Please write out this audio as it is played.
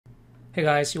Hey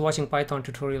guys, you're watching Python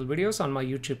tutorial videos on my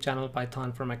YouTube channel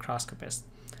Python for Microscopists.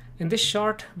 In this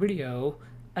short video,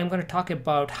 I'm going to talk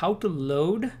about how to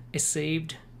load a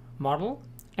saved model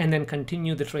and then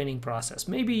continue the training process.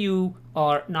 Maybe you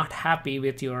are not happy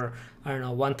with your,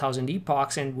 1000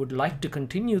 epochs and would like to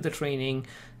continue the training,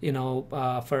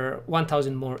 for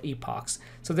 1000 more epochs.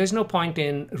 So there's no point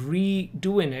in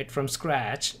redoing it from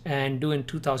scratch and doing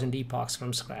 2000 epochs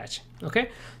from scratch. Okay,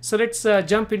 so let's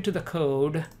jump into the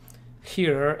code.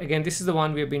 Here again, this is the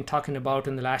one we've been talking about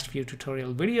in the last few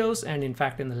tutorial videos, and in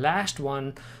fact in the last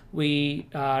one we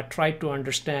tried to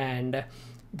understand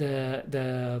or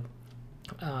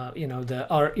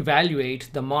evaluate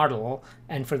the model,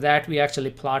 and for that we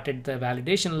actually plotted the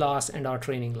validation loss and our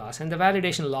training loss. And the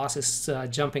validation loss is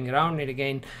jumping around, and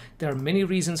again there are many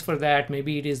reasons for that.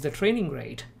 Maybe it is the training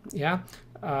rate,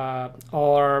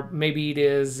 or maybe it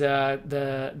is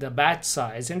the batch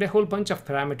size and a whole bunch of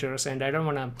parameters, and I don't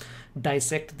want to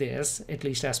dissect this, at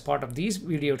least as part of these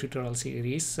video tutorial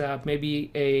series.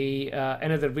 Maybe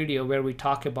another video where we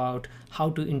talk about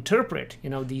how to interpret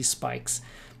these spikes.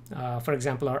 For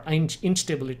example, our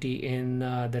instability in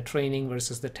the training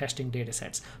versus the testing data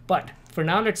sets. But for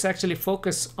now, let's actually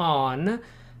focus on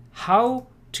how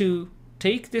to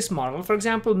take this model. For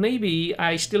example, maybe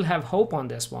I still have hope on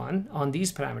this one, on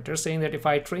these parameters, saying that if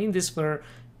I train this for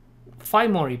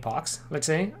 5 more epochs, let's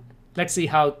see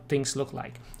how things look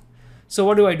like. So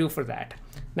what do I do for that?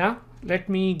 Now, let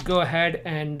me go ahead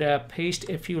and paste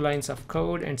a few lines of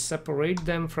code and separate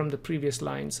them from the previous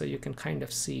line so you can kind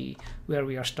of see where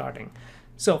we are starting.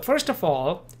 So first of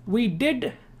all, we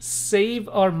did save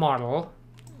our model.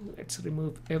 Let's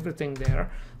remove everything there.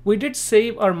 We did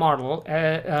save our model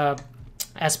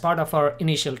as part of our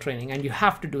initial training, and you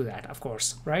have to do that, of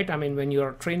course, right? I mean, when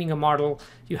you're training a model,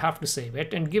 you have to save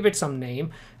it and give it some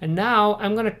name. And now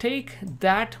I'm going to take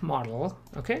that model,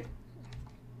 okay,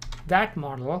 that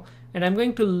model, and I'm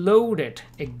going to load it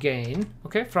again,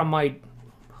 okay, from my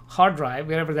hard drive,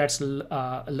 wherever that's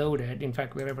loaded, in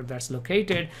fact, wherever that's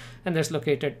located, and that's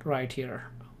located right here,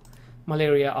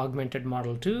 malaria augmented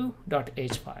model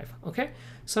 2.h5. Okay,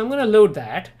 so I'm going to load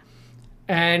that,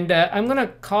 and I'm going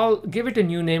to give it a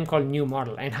new name called new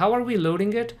model. And how are we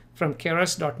loading it? From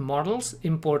keras.models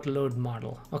import load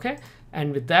model. Okay,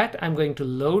 and with that I'm going to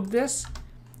load this,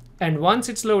 and once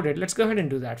it's loaded, let's go ahead and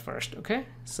do that first. Okay,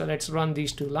 so let's run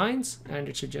these 2 lines, and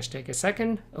it should just take a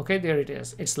second. Okay, there it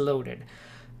is, it's loaded.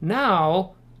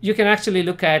 Now you can actually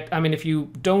look at, I mean, if you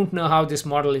don't know how this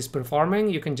model is performing,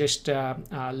 you can just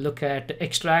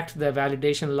extract the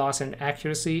validation loss and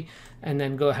accuracy, and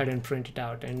then go ahead and print it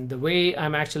out. And the way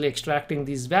I'm actually extracting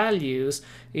these values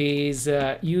is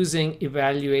using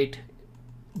evaluate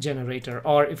generator,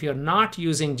 or if you're not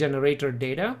using generator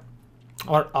data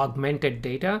or augmented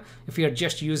data, if you're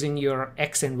just using your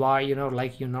X and Y,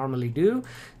 like you normally do,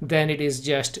 then it is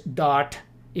just dot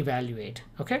evaluate.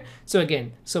 Okay, so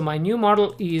again, so my new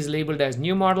model is labeled as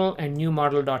new model and new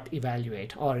model dot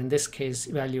evaluate, or in this case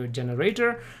evaluate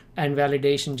generator, and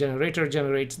validation generator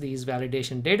generates these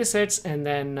validation data sets, and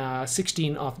then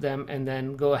 16 of them, and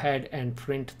then go ahead and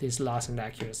print this loss and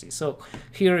accuracy. So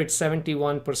here it's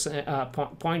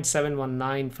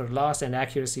 0.719 for loss, and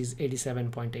accuracy is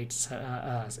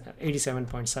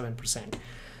 87.7%.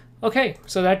 Okay,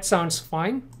 so that sounds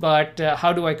fine, but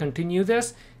how do I continue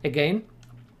this? Again,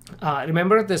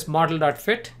 remember this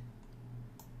model.fit.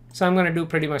 So I'm going to do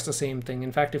pretty much the same thing.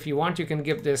 In fact, if you want, you can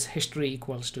give this history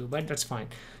equals to, but that's fine.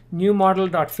 New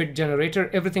model.fit generator,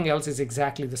 everything else is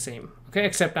exactly the same. Okay,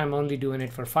 except I'm only doing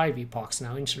it for 5 epochs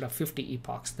now instead of 50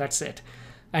 epochs. That's it.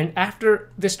 And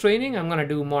after this training, I'm going to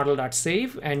do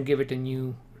model.save and give it a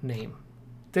new name.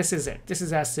 This is it. This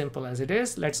is as simple as it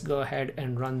is. Let's go ahead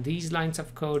and run these lines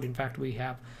of code. In fact, we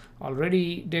have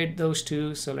already did those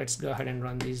 2. So let's go ahead and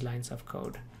run these lines of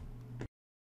code.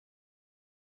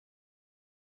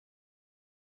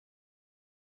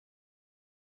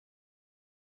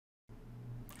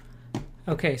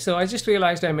 Okay, so I just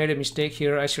realized I made a mistake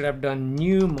here. I should have done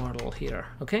new model here.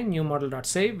 Okay, new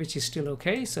model.save, which is still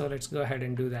okay. So let's go ahead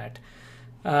and do that.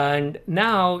 And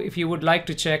now if you would like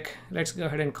to check, let's go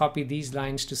ahead and copy these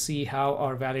lines to see how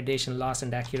our validation loss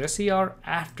and accuracy are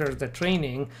after the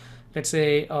training. Let's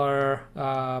say our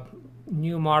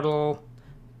new model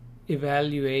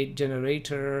evaluate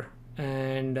generator,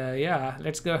 and yeah,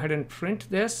 let's go ahead and print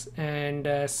this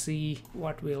and see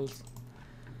what we'll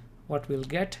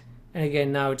get. And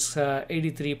again, now it's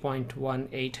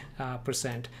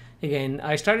 83.18%. Again,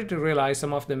 I started to realize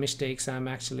some of the mistakes I'm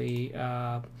actually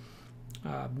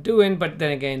doing, but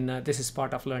then again, this is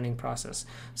part of learning process.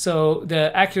 So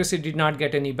the accuracy did not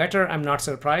get any better. I'm not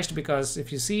surprised, because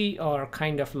if you see our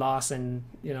kind of loss, and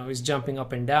is jumping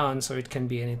up and down, so it can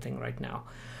be anything right now.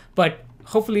 But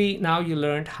hopefully now you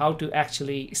learned how to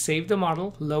actually save the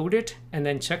model, load it, and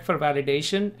then check for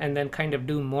validation, and then kind of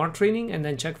do more training, and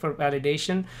then check for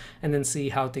validation, and then see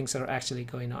how things are actually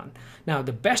going on. Now,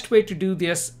 the best way to do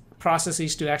this process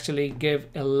is to actually give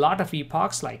a lot of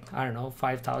epochs, like, I don't know,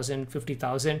 5,000,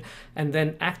 50,000, and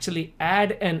then actually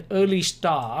add an early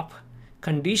stop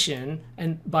condition,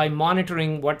 and by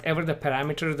monitoring whatever the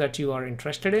parameter that you are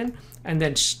interested in, and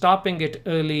then stopping it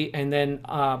early, and then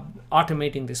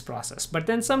automating this process. But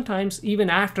then sometimes even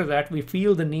after that, we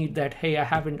feel the need that, hey,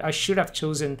 I should have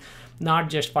chosen not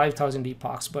just 5,000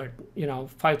 epochs, but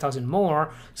 5,000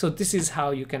 more. So this is how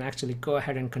you can actually go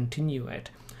ahead and continue it.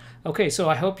 Okay, so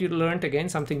I hope you learned again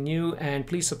something new, and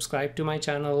please subscribe to my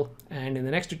channel, and in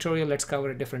the next tutorial let's cover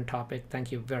a different topic.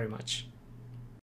 Thank you very much.